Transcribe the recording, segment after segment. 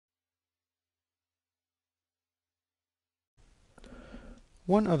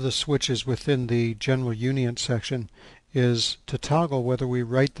One of the switches within the general UniInt section is to toggle whether we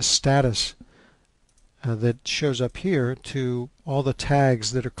write the status that shows up here to all the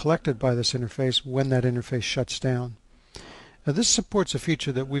tags that are collected by this interface when that interface shuts down. Now, this supports a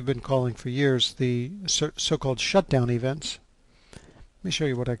feature that we've been calling for years, the so-called shutdown events. Let me show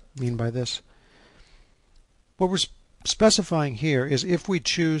you what I mean by this. What we're specifying here is if we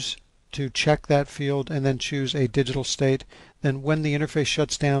choose to check that field and then choose a digital state, then when the interface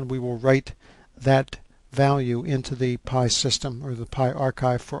shuts down, we will write that value into the Pi system or the Pi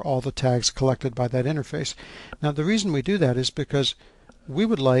archive for all the tags collected by that interface. Now, the reason we do that is because we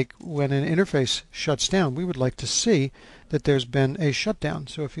would like, when an interface shuts down, we would like to see that there's been a shutdown.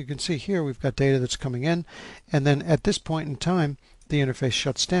 So if you can see here, we've got data that's coming in, and then at this point in time, the interface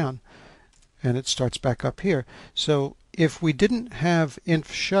shuts down and it starts back up here. So if we didn't have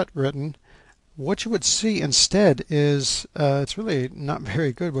inf shut written, what you would see instead is, it's really not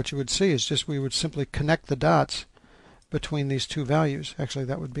very good. What you would see is just we would simply connect the dots between these two values. Actually,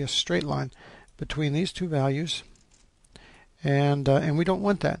 that would be a straight line between these two values, and we don't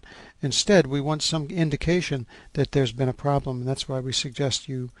want that. Instead, we want some indication that there's been a problem, and that's why we suggest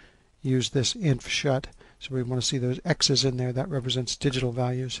you use this inf shut. So we want to see those X's in there. That represents digital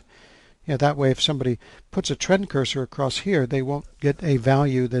values. Yeah, that way if somebody puts a trend cursor across here, they won't get a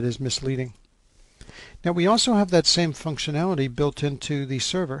value that is misleading. Now, we also have that same functionality built into the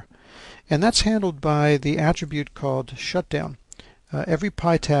server, and that's handled by the attribute called shutdown. Every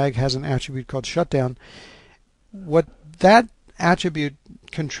Pi tag has an attribute called shutdown. What that attribute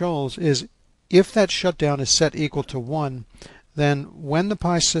controls is if that shutdown is set equal to 1, then when the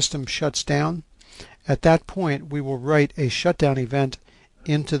Pi system shuts down, at that point we will write a shutdown event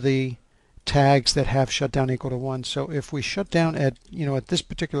into the tags that have shutdown equal to 1. So if we shut down at this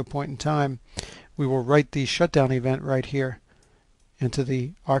particular point in time, we will write the shutdown event right here into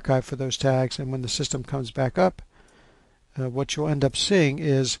the archive for those tags, and when the system comes back up, what you'll end up seeing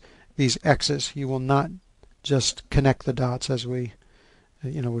is these X's. You will not just connect the dots as we,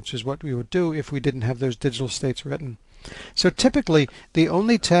 which is what we would do if we didn't have those digital states written. So typically, the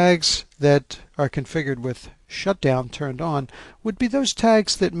only tags that are configured with shutdown turned on would be those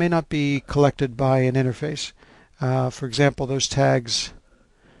tags that may not be collected by an interface. For example, those tags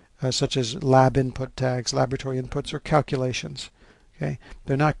such as lab input tags, laboratory inputs, or calculations. Okay,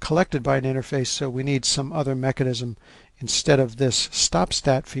 they're not collected by an interface, so we need some other mechanism instead of this stop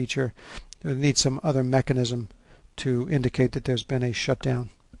stat feature. We need some other mechanism to indicate that there's been a shutdown.